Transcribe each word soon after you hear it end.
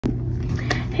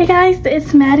Hey guys,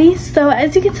 it's Maddie. So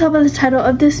as you can tell by the title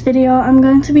of this video, I'm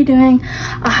going to be doing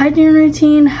a hygiene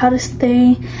routine, how to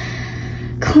stay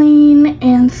clean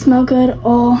and smell good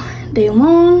all day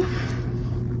long.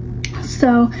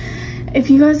 So if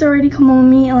you guys are ready, come on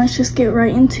with me and let's just get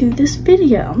right into this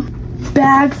video.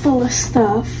 Bag full of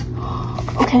stuff.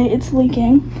 Okay, it's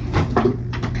leaking.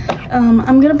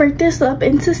 I'm gonna break this up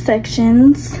into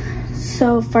sections.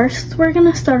 So first we're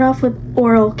gonna start off with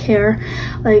oral care,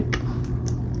 like,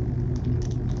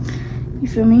 you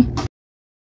feel me?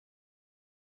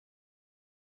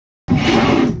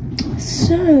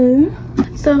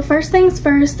 So first things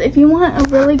first, if you want a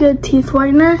really good teeth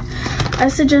whitener, I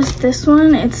suggest this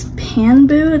one. It's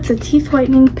Bamboo. It's a teeth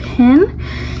whitening pen.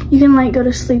 You can like go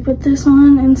to sleep with this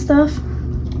on and stuff.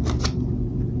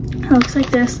 It looks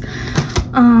like this.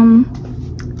 And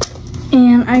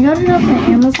I got it off of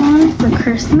Amazon for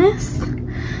Christmas.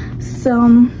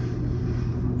 So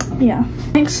yeah.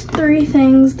 Next three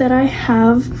things that I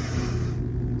have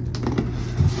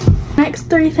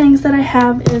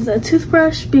is a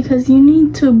toothbrush, because you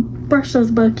need to brush those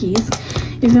buckies.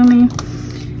 You feel me?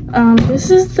 This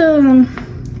is the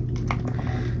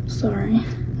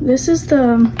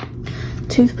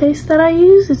toothpaste that I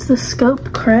use. It's the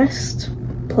Scope Crest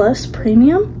Plus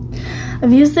Premium.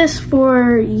 I've used this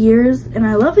for years and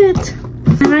I love it.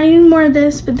 And I need more of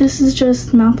this, but this is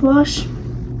just mouthwash,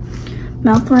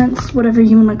 mouth rinse, whatever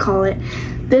you want to call it.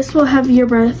 This will have your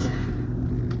breath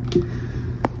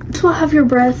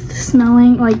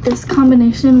smelling, like, this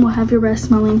combination will have your breath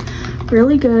smelling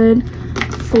really good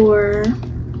for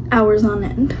hours on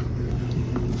end.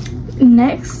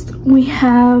 Next we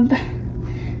have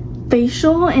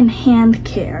facial and hand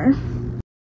care.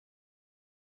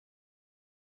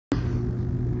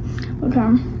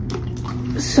 Okay,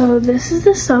 so this is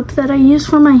the soap that I use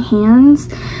for my hands.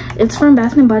 It's from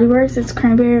Bath & Body Works. It's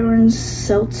cranberry orange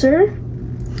seltzer.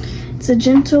 It's a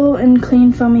gentle and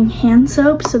clean foaming hand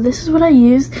soap. So this is what I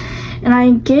use, and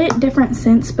I get different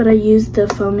scents, but I use the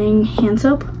foaming hand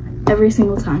soap every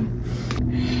single time.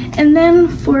 And then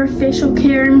for facial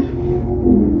care,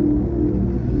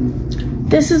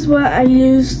 this is what I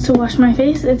use to wash my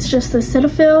face. It's just the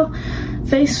Cetaphil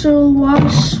facial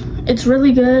wash. It's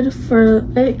really good for,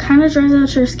 it kind of dries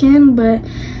out your skin, but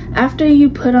after you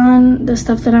put on the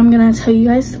stuff that I'm gonna tell you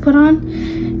guys to put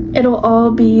on, it'll all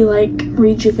be like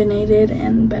rejuvenated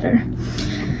and better.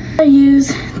 I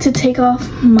use to take off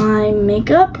my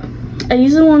makeup, I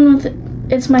use the one with,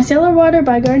 it's Micellar Water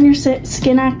by Garnier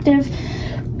Skin Active,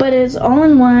 but it's all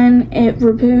in one. It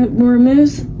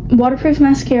removes waterproof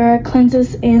mascara,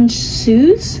 cleanses and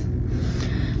soothes.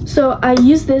 So I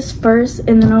use this first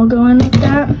and then I'll go in with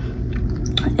that.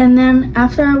 And then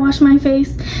after I wash my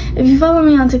face, if you follow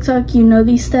me on TikTok, you know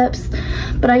these steps,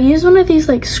 but I use one of these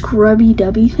like scrubby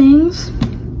dubby things,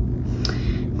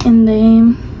 and they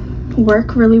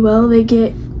work really well. They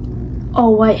get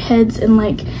all whiteheads and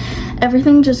like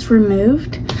everything just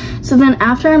removed. So then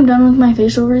after I'm done with my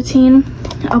facial routine,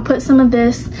 I'll put some of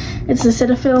this. It's the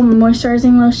Cetaphil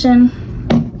moisturizing lotion.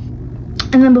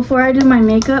 And then before I do my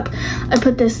makeup, I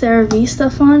put this CeraVe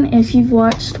stuff on. If you've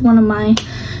watched one of my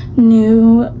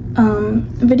new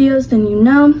videos, then you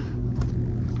know.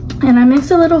 And I mix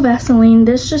a little Vaseline.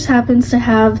 This just happens to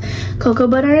have cocoa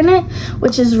butter in it,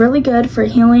 which is really good for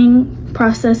healing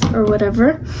process or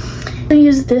whatever. I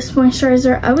use this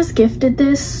moisturizer. I was gifted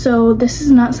this, so this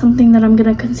is not something that I'm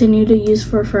gonna continue to use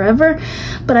for forever,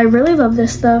 but I really love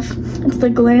this stuff. It's the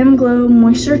Glam Glow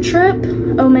Moisture Trip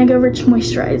Omega Rich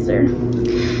Moisturizer,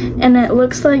 and it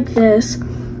looks like this.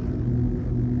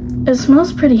 It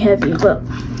smells pretty heavy, but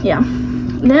yeah.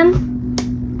 Then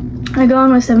I go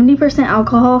on with 70%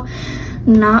 alcohol,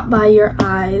 not by your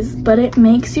eyes, but it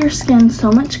makes your skin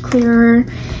so much clearer.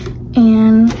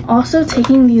 And also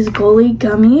taking these Goli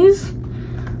gummies,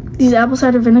 these apple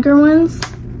cider vinegar ones,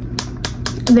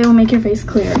 they will make your face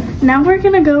clear. Now we're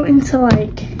gonna go into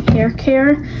like hair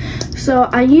care. So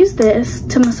I use this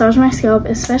to massage my scalp,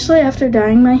 especially after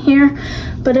dyeing my hair.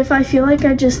 But if I feel like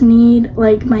I just need,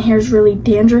 like, my hair's really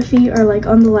dandruffy, or like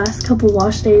on the last couple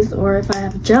wash days, or if I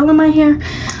have gel in my hair,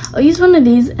 I'll use one of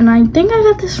these. And I think I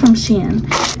got this from Shein.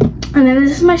 And then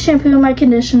this is my shampoo and my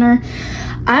conditioner.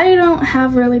 I don't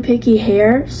have really picky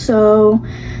hair, so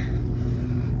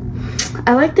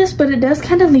I like this, but it does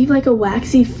kind of leave like a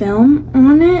waxy film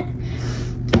on it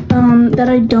that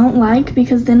I don't like,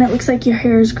 because then it looks like your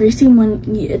hair is greasy when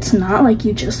it's not, like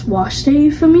you just washed it,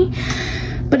 you feel me?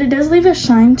 But it does leave a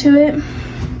shine to it.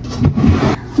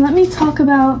 Let me talk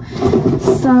about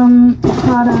some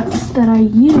products that I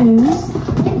use.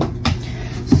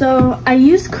 So I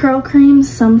use curl cream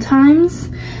sometimes,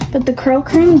 But the curl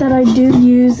cream that I do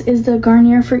use is the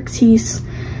Garnier Fructis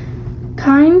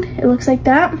kind. It looks like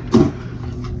that.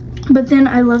 But then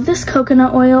I love this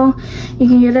coconut oil. You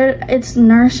can get it, it's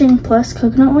Nourishing Plus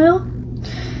coconut oil.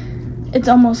 It's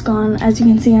almost gone, as you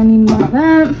can see. I need more of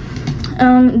that.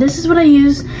 This is what I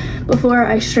use before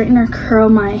I straighten or curl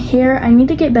my hair. I need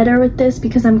to get better with this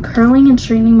because I'm curling and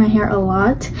straightening my hair a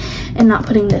lot and not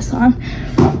putting this on.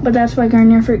 But that's by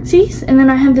Garnier Fructis. And then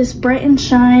I have this Bright and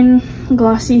Shine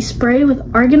glossy spray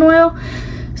with argan oil.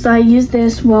 So I use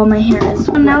this while my hair is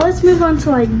wet. Now let's move on to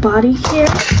like body care.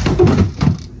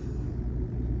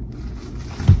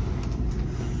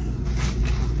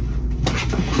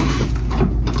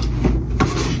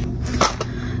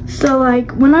 So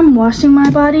like when I'm washing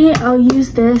my body, I'll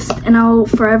use this and I'll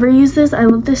forever use this. I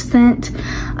love this scent.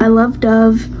 I love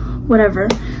Dove, whatever.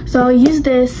 So I'll use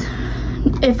this.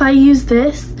 If I use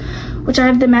this, which I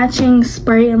have the matching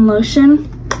spray and lotion,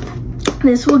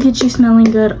 this will get you smelling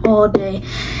good all day.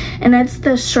 And it's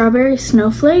the Strawberry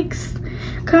Snowflakes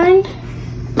kind.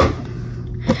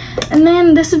 And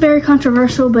then this is very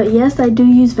controversial, but yes, I do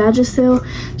use Vagisil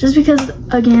just because,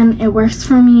 again, it works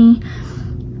for me.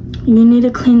 You need to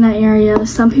clean that area.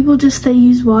 Some people just say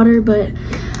use water, but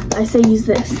I say use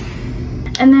this.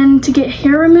 And then to get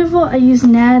hair removal, I use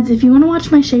Nads. If you want to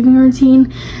watch my shaving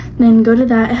routine, then go to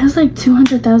that. It has like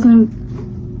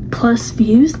 200,000 plus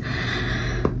views.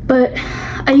 But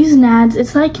I use Nads.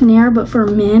 It's like Nair, but for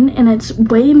men, and it's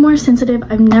way more sensitive.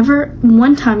 I've never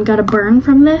one time got a burn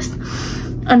from this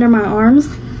under my arms.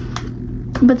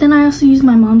 But then I also use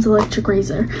my mom's electric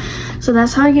razor. So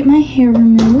that's how I get my hair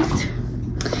removed.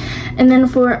 And then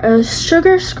for a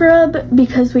sugar scrub,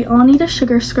 because we all need a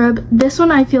sugar scrub, this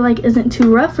one I feel like isn't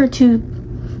too rough or too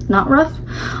not rough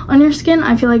on your skin.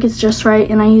 I feel like it's just right,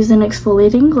 and I use an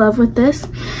exfoliating glove with this.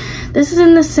 This is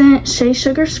in the scent Shea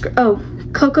Sugar Scrub, oh,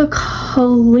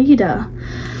 Coca-Colita.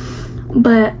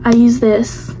 But I use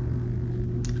this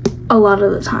a lot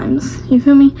of the times, you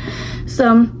feel me?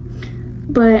 So,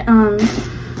 but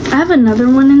I have another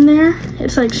one in there.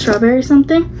 It's like strawberry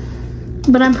something.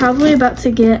 But I'm probably about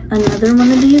to get another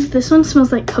one of these. This one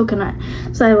smells like coconut,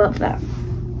 so I love that.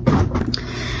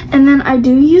 And then I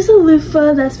do use a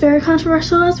loofah. That's very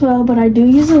controversial as well, but I do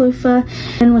use a loofah.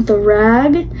 And with a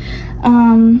rag,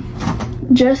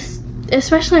 just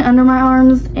especially under my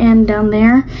arms and down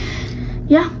there.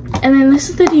 Yeah. And then this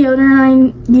is the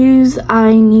deodorant I use.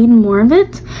 I need more of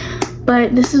it,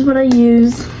 but this is what I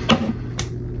use.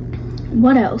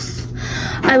 What else?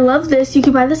 I love this. You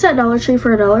can buy this at Dollar Tree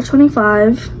for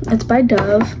 $1.25. It's by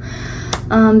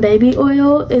Dove. Baby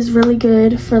oil is really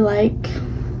good for like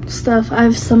stuff. I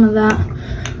have some of that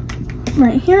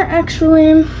right here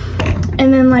actually.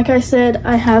 And then like I said,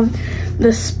 I have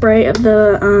the spray of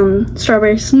the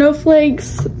strawberry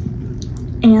snowflakes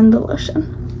and the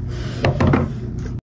lotion.